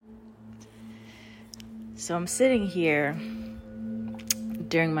So I'm sitting here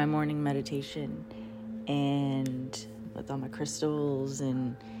during my morning meditation and with all my crystals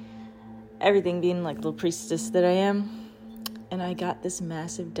and everything, being like the little priestess that I am. And I got this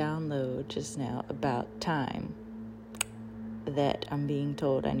massive download just now about time that I'm being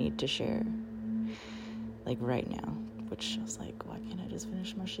told I need to share, like right now. Which I was like, why can't I just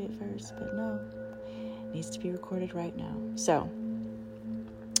finish my shit first? But no, it needs to be recorded right now. So,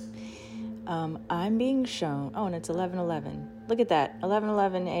 I'm being shown, and it's 11:11. Look at that,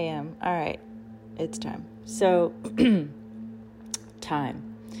 11:11 a.m. All right, it's time. So,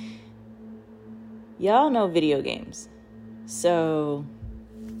 time. Y'all know video games. So,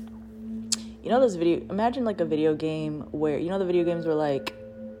 imagine like a video game where, the video games where like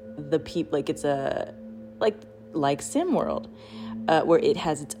the people, like it's a, like SimWorld, where it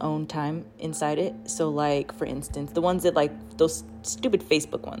has its own time inside it. So like, for instance, the ones that like those stupid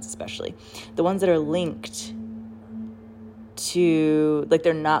Facebook ones, especially the ones that are linked to, like,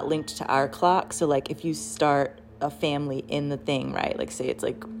 they're not linked to our clock. So like if you start a family in the thing, right? Like say it's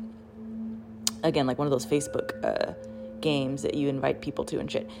like, again, like one of those Facebook games that you invite people to and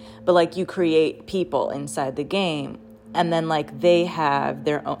shit. But like you create people inside the game and then like they have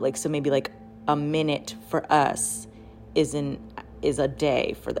their own, like, so maybe like a minute for us is a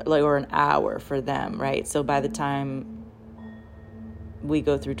day for them, like, or an hour for them, right? So by the time we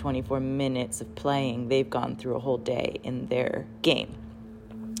go through 24 minutes of playing, they've gone through a whole day in their game,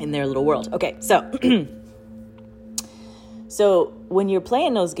 in their little world. Okay, so so when you're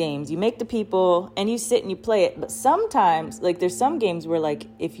playing those games, you make the people and you sit and you play it. But sometimes, like, there's some games where, like,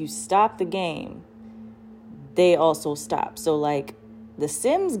 if you stop the game, they also stop. So, like, the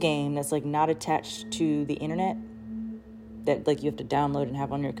Sims game that's, like, not attached to the internet, that, like, you have to download and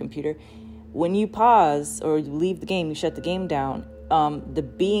have on your computer, when you pause or you leave the game, you shut the game down, the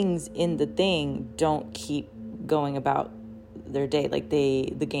beings in the thing don't keep going about their day. Like,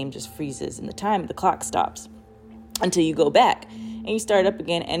 the game just freezes and the clock stops until you go back and you start up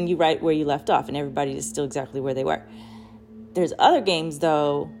again and you right where you left off and everybody is still exactly where they were. There's other games,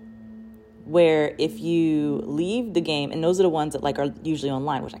 though, where if you leave the game, and those are the ones that, like, are usually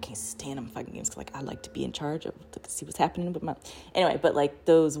online, which I can't stand them fucking games because, like, I like to be in charge of, to see what's happening with my, anyway, but like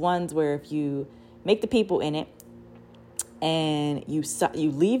those ones where if you make the people in it and you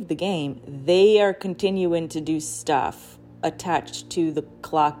leave the game, they are continuing to do stuff attached to the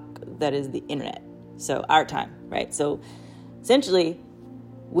clock that is the internet. So our time, right? So essentially,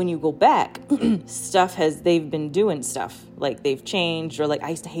 when you go back, they've been doing stuff, like they've changed, or like I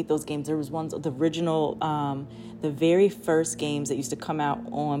used to hate those games. There was ones of the original, the very first games that used to come out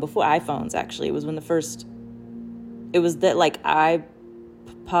on, before iPhones, actually. It was when it was that like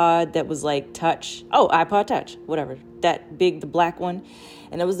iPod that was like touch. Oh, iPod Touch, whatever. That big, the black one.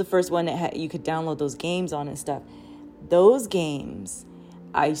 And that was the first one that you could download those games on and stuff. Those games,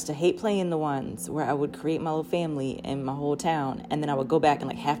 I used to hate playing the ones where I would create my little family and my whole town, and then I would go back and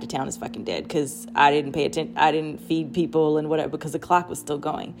like half the town is fucking dead because I didn't pay attention. I didn't feed people and whatever because the clock was still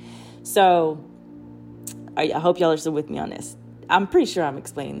going. So I hope y'all are still with me on this. I'm pretty sure I'm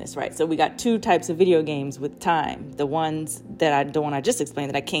explaining this right. So we got two types of video games with time. The one I just explained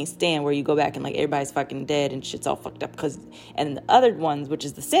that I can't stand, where you go back and like everybody's fucking dead and shit's all fucked up. And the other ones, which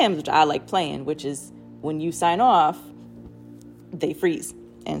is the Sims, which I like playing, which is when you sign off, they freeze.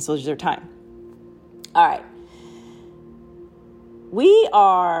 And so is their time. All right. We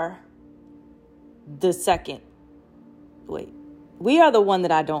are the one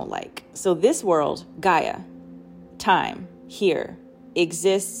that I don't like. So this world, Gaia, time, here,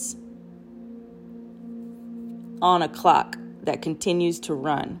 exists on a clock that continues to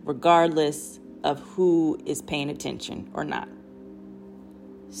run regardless of who is paying attention or not.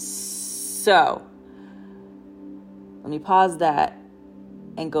 So let me pause that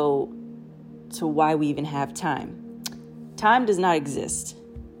and go to why we even have time. Time does not exist.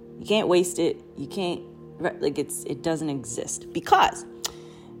 You can't waste it. You can't, like, it doesn't exist because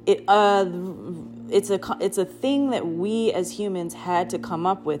it's a thing that we as humans had to come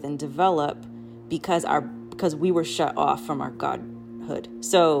up with and develop because we were shut off from our godhood.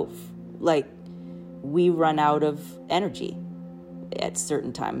 So like we run out of energy at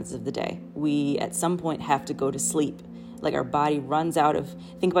certain times of the day. We at some point have to go to sleep. Like our body runs out of,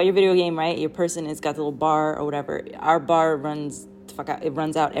 think about your video game, right? Your person has got the little bar or whatever. Our bar runs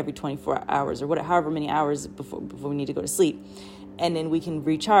out every 24 hours or however many hours before we need to go to sleep. And then we can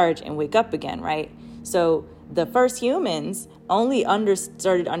recharge and wake up again, right? So the first humans only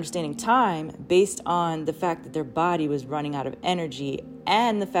started understanding time based on the fact that their body was running out of energy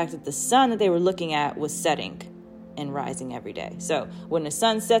and the fact that the sun that they were looking at was setting and rising every day. So when the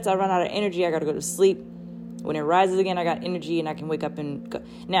sun sets, I run out of energy. I got to go to sleep. When it rises again, I got energy and I can wake up and go.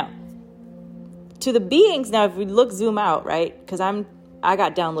 Now, to the beings, now if we zoom out, right? Because I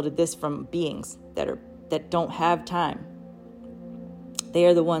got downloaded this from beings that don't have time. They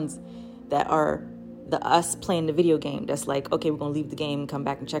are the ones that are us playing the video game. That's like, okay, we're going to leave the game and come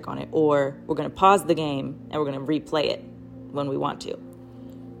back and check on it. Or we're going to pause the game and we're going to replay it when we want to.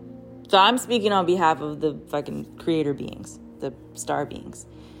 So I'm speaking on behalf of the fucking creator beings, the star beings.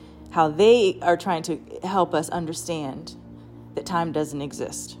 How they are trying to help us understand that time doesn't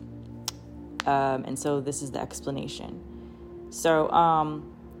exist. And so this is the explanation. So,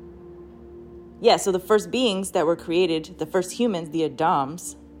 so the first beings that were created, the first humans, the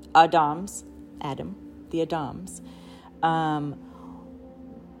Adams,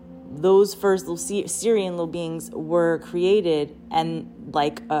 those first little Syrian little beings were created, and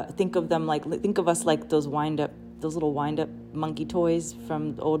think of us like those little wind up monkey toys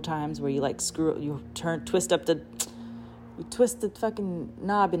from the old times, where you twist the fucking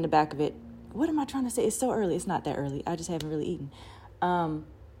knob in the back of it. What am I trying to say? It's so early. It's not that early. I just haven't really eaten.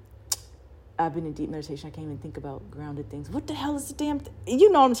 I've been in deep meditation. I can't even think about grounded things. What the hell is the damn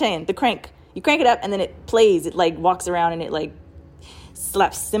you know what I'm saying? The crank. You crank it up and then it plays. It walks around and it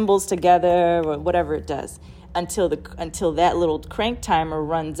slaps cymbals together or whatever it does until that little crank timer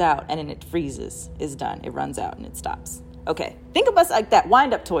runs out, and then it freezes. It's done. It runs out and it stops. Okay. Think of us like that.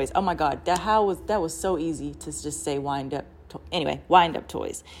 Wind up toys. Oh my God. That was so easy to just say wind up. Anyway, wind up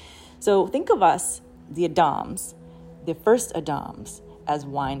toys. So think of us, the Adams, the first Adams, as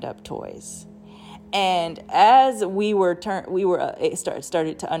wind up toys. And as we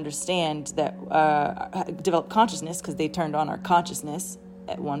started to understand that, develop consciousness, because they turned on our consciousness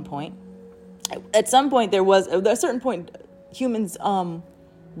at one point. At some point at a certain point, humans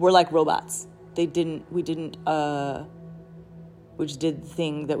were like robots. We just did the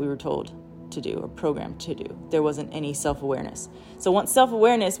thing that we were told to do or programmed to do. There wasn't any self-awareness. So once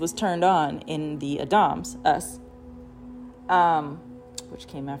self-awareness was turned on in the Adams, us, which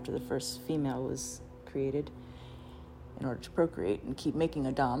came after the first female was created in order to procreate and keep making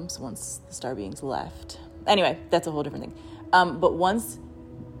Adams once the star beings left. Anyway, that's a whole different thing. But once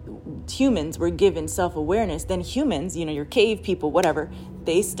humans were given self-awareness, then humans, your cave people, whatever,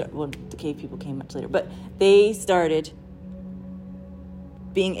 the cave people came much later, but they started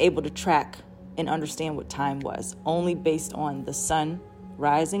being able to track and understand what time was, only based on the sun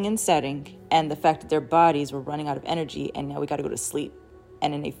rising and setting and the fact that their bodies were running out of energy, and now we got to go to sleep.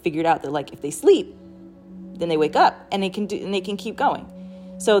 And then they figured out that if they sleep, then they wake up and they can keep going.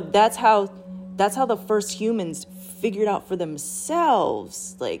 So that's how the first humans figured out for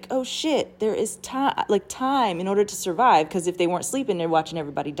themselves, oh shit, there is time in order to survive, because if they weren't sleeping, they're watching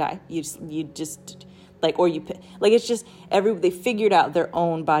everybody die. They figured out their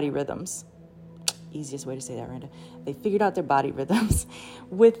own body rhythms. Easiest way to say that, Randa. They figured out their body rhythms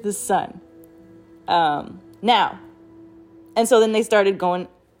with the sun. Now, and so then they started going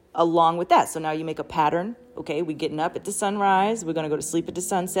along with that. So now you make a pattern. Okay, we're getting up at the sunrise. We're going to go to sleep at the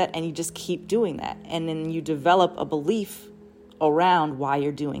sunset. And you just keep doing that. And then you develop a belief around why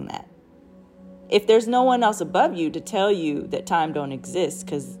you're doing that. If there's no one else above you to tell you that time don't exist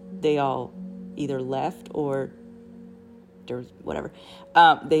because they all either left or there's whatever,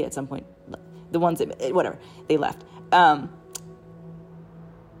 they at some point, the ones that, whatever, they left.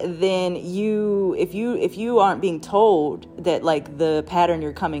 Then if you aren't being told that the pattern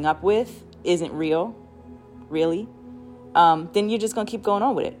you're coming up with isn't real, really, then you're just going to keep going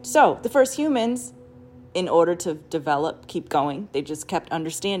on with it. So the first humans, in order to develop, keep going, they just kept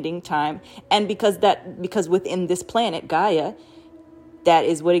understanding time. And because within this planet, Gaia, that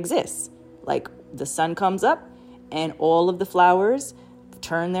is what exists. The sun comes up and all of the flowers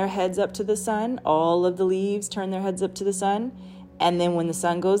turn their heads up to the sun. All of the leaves turn their heads up to the sun. And then when the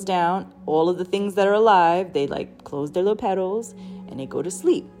sun goes down, all of the things that are alive, they close their little petals and they go to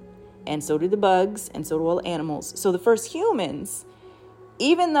sleep. And so do the bugs, and so do all the animals. So the first humans,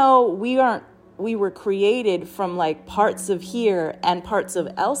 even though we were created from parts of here and parts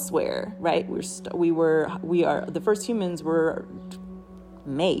of elsewhere, right? The first humans were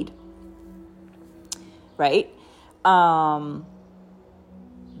made, right?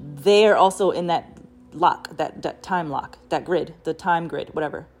 They're also in that lock, that time lock, that grid, the time grid,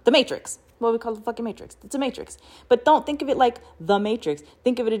 whatever, the matrix. What we call the fucking matrix. It's a matrix. But don't think of it like the matrix.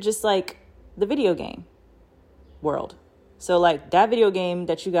 Think of it as just the video game world. So that video game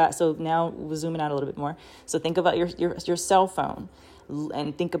that you got. So now we're zooming out a little bit more. So think about your cell phone,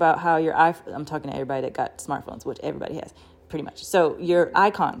 and think about how your iPhone. I'm talking to everybody that got smartphones, which everybody has pretty much. So your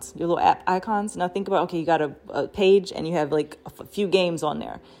icons, your little app icons. Now think about, okay, you got a page and you have a few games on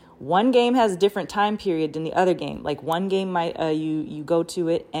there. One game has a different time period than the other game. Like one game might you go to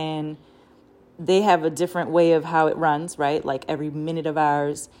it and they have a different way of how it runs, right? Like every minute of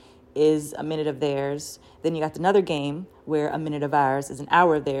ours is a minute of theirs. Then you got another game where a minute of ours is an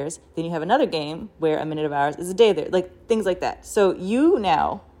hour of theirs. Then you have another game where a minute of ours is a day of theirs, like things like that. So you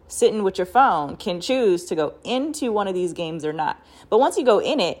now, sitting with your phone, can choose to go into one of these games or not. But once you go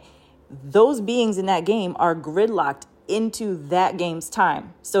in it, those beings in that game are gridlocked into that game's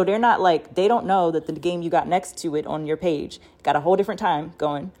time. So they're not like, they don't know that the game you got next to it on your page got a whole different time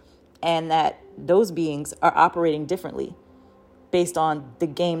going, and that those beings are operating differently based on the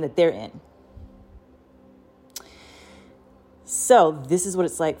game that they're in. So this is what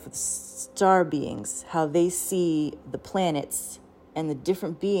it's like for the star beings, how they see the planets and the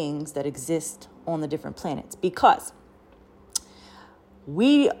different beings that exist on the different planets, because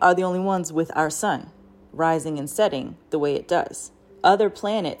we are the only ones with our sun rising and setting the way it does. Other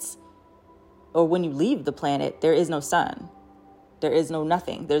planets, or when you leave the planet, there is no sun. There is no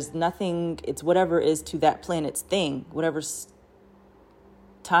nothing. There's nothing. It's whatever is to that planet's thing. Whatever's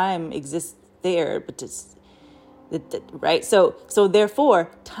time exists there, but it's right. So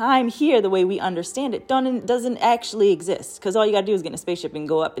therefore, time here, the way we understand it, doesn't actually exist. Because all you gotta do is get in a spaceship and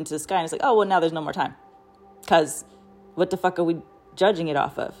go up into the sky, and it's like, oh well, now there's no more time. Because what the fuck are we judging it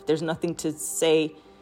off of? There's nothing to say